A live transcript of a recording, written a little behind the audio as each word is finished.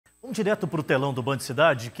Vamos direto para o telão do Band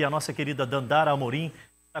Cidade, que a nossa querida Dandara Amorim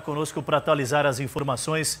está conosco para atualizar as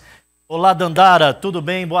informações. Olá, Dandara, tudo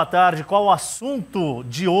bem? Boa tarde. Qual o assunto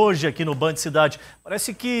de hoje aqui no Band Cidade?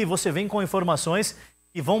 Parece que você vem com informações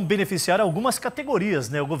que vão beneficiar algumas categorias,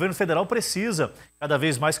 né? O governo federal precisa cada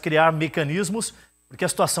vez mais criar mecanismos, porque a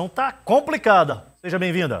situação está complicada. Seja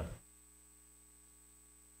bem-vinda.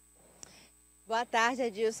 Boa tarde,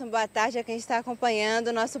 Adilson. Boa tarde a quem está acompanhando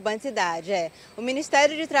o nosso Band Cidade. O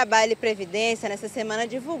Ministério de Trabalho e Previdência, nessa semana,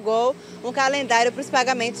 divulgou um calendário para os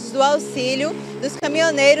pagamentos do auxílio dos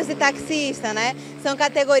caminhoneiros e taxistas, né? São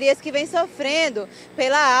categorias que vêm sofrendo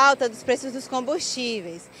pela alta dos preços dos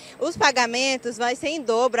combustíveis. Os pagamentos vão ser em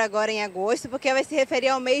dobro agora em agosto, porque vai se referir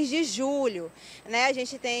ao mês de julho, né? A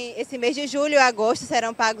gente tem esse mês de julho e agosto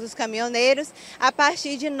serão pagos os caminhoneiros a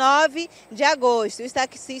partir de 9 de agosto, os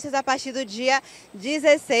taxistas a partir do dia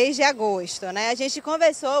 16 de agosto, né? A gente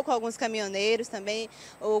conversou com alguns caminhoneiros também,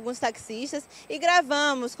 alguns taxistas, e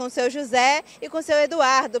gravamos com o seu José e com o seu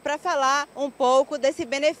Eduardo para falar um pouco desse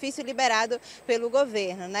benefício liberado pelo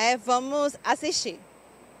governo, né? Vamos assistir.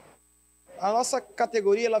 A nossa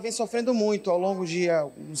categoria ela vem sofrendo muito ao longo de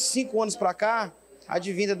uns 5 anos para cá,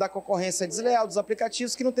 advinda da concorrência desleal dos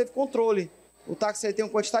aplicativos que não teve controle. O táxi ele tem um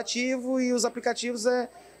quantitativo e os aplicativos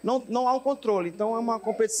não há um controle. Então é uma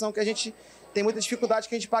competição que a gente tem muita dificuldade,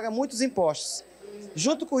 que a gente paga muitos impostos.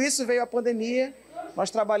 Junto com isso veio a pandemia.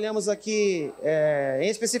 Nós trabalhamos aqui,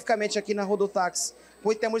 especificamente aqui na Rodotáxi, com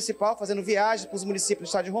o intermunicipal, fazendo viagens para os municípios do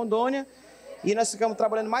estado de Rondônia. E nós ficamos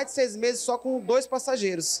trabalhando mais de 6 meses só com 2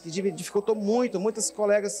 passageiros, que dificultou muito. Muitas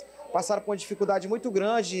colegas passaram por uma dificuldade muito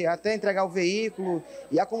grande, até entregar o veículo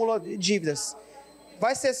e acumulou dívidas.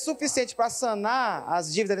 Vai ser suficiente para sanar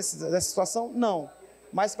as dívidas dessa situação? Não.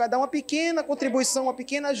 Mas vai dar uma pequena contribuição, uma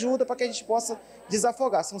pequena ajuda para que a gente possa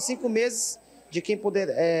desafogar. São 5 meses de quem poder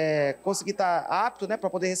conseguir estar apto, né, para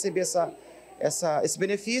poder receber esse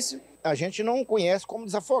benefício. A gente não conhece como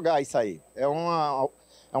desafogar isso aí. É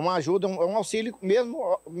uma ajuda, um auxílio,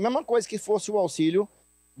 mesma coisa que fosse o auxílio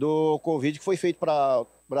do Covid, que foi feito para o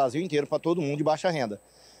Brasil inteiro, para todo mundo de baixa renda.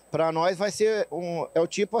 Para nós vai ser o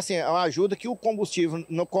tipo assim, é uma ajuda que o combustível,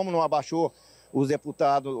 como não abaixou, os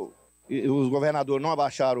deputados e os governadores não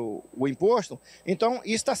abaixaram o imposto, então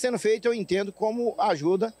isso está sendo feito, eu entendo, como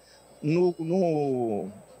ajuda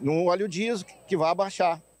no óleo diesel, que vai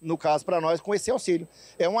abaixar, no caso, para nós, com esse auxílio.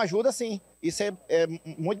 É uma ajuda, sim. Isso é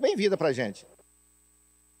muito bem-vinda para a gente.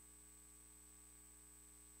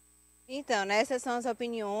 Então, né, essas são as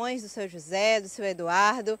opiniões do seu José, do seu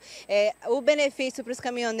Eduardo. O benefício para os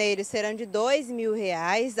caminhoneiros serão de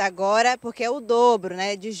R$2.000 agora, porque é o dobro,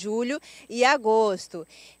 né, de julho e agosto.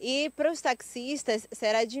 E para os taxistas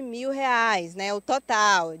será de R$1.000, né, o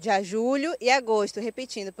total, de julho e agosto.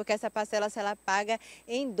 Repetindo, porque essa parcela será paga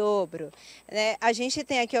em dobro. A gente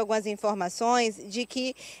tem aqui algumas informações de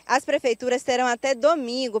que as prefeituras terão até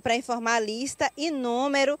domingo para informar a lista e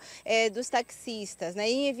número dos taxistas,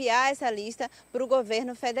 né, e enviar essa lista para o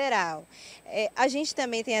governo federal. A gente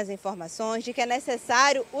também tem as informações de que é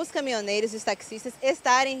necessário os caminhoneiros e os taxistas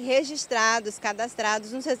estarem registrados,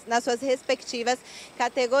 cadastrados nas suas respectivas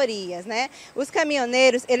categorias, né? Os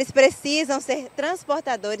caminhoneiros, eles precisam ser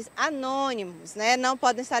transportadores anônimos, né? Não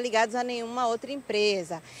podem estar ligados a nenhuma outra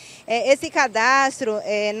empresa. Esse cadastro,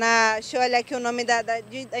 deixa eu olhar aqui o nome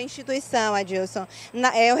da instituição, Adilson,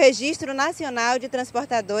 é o Registro Nacional de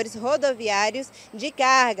Transportadores Rodoviários de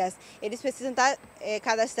Cargas. Eles precisam estar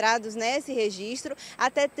cadastrados nesse registro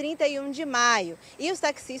até 31 de maio. E os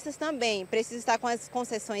taxistas também precisam estar com as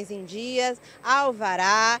concessões em dias,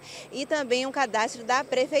 alvará e também um cadastro da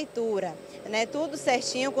prefeitura, né? Tudo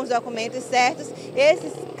certinho, com os documentos certos.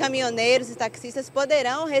 Esses caminhoneiros e taxistas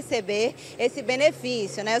poderão receber esse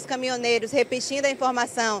benefício, né? Os caminhoneiros, repetindo a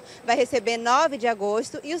informação, vai receber 9 de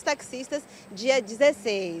agosto e os taxistas dia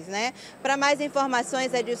 16, né? Para mais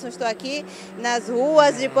informações, Edilson, estou aqui nas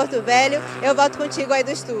ruas de Porto Velho. Eu volto contigo aí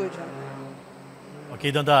do estúdio.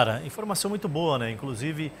 Ok, Dandara. Informação muito boa, né?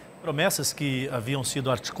 Inclusive, promessas que haviam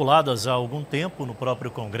sido articuladas há algum tempo no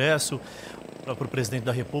próprio Congresso. O próprio presidente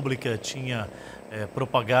da República tinha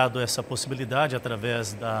propagado essa possibilidade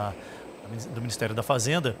através do Ministério da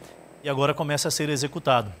Fazenda e agora começa a ser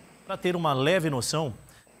executado. Para ter uma leve noção,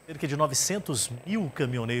 cerca de 900 mil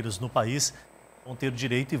caminhoneiros no país vão ter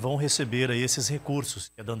direito e vão receber aí esses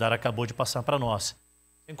recursos que a Dandara acabou de passar para nós.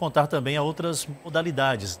 Sem contar também a outras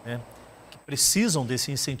modalidades, né, que precisam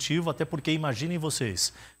desse incentivo, até porque imaginem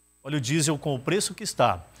vocês, óleo diesel com o preço que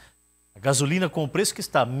está, a gasolina com o preço que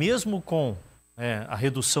está, mesmo com a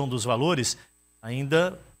redução dos valores,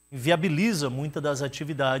 ainda inviabiliza muitas das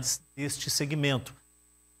atividades deste segmento.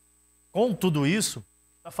 Com tudo isso,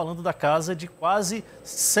 está falando da casa de quase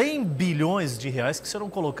 100 bilhões de reais que serão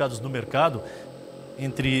colocados no mercado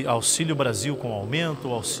entre Auxílio Brasil com aumento,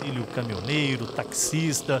 auxílio caminhoneiro,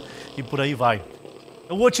 taxista e por aí vai.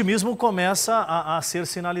 O otimismo começa a ser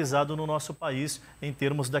sinalizado no nosso país em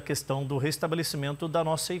termos da questão do restabelecimento da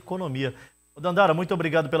nossa economia. Dandara, muito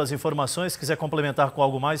obrigado pelas informações. Se quiser complementar com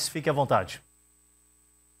algo mais, fique à vontade.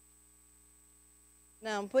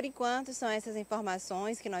 Não, por enquanto são essas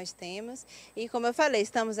informações que nós temos e como eu falei,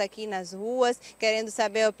 estamos aqui nas ruas querendo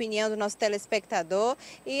saber a opinião do nosso telespectador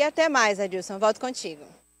e até mais, Adilson, volto contigo.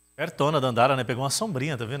 Pertona, Dandara, né? Pegou uma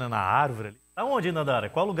sombrinha, tá vendo? Na árvore ali. Tá onde, Dandara?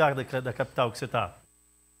 Qual lugar da capital que você tá?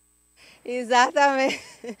 Exatamente,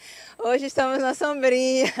 hoje estamos na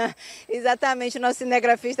sombrinha, exatamente, o nosso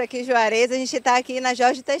cinegrafista aqui, Juarez, a gente está aqui na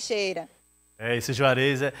Jorge Teixeira. Esse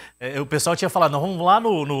Juarez, o pessoal tinha falado, nós vamos lá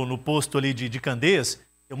no posto ali de Candeias,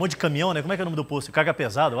 tem um monte de caminhão, né? Como é que é o nome do posto? Carga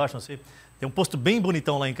pesada, eu acho, não sei. Tem um posto bem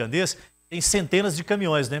bonitão lá em Candeias, tem centenas de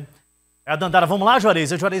caminhões, né? A Dandara, vamos lá,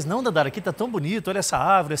 Juarez? A Juarez, não, Dandara, aqui tá tão bonito, olha essa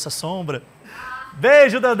árvore, essa sombra.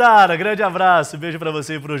 Beijo, Dandara, grande abraço, beijo pra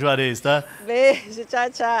você e pro Juarez, tá? Beijo, tchau,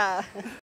 tchau.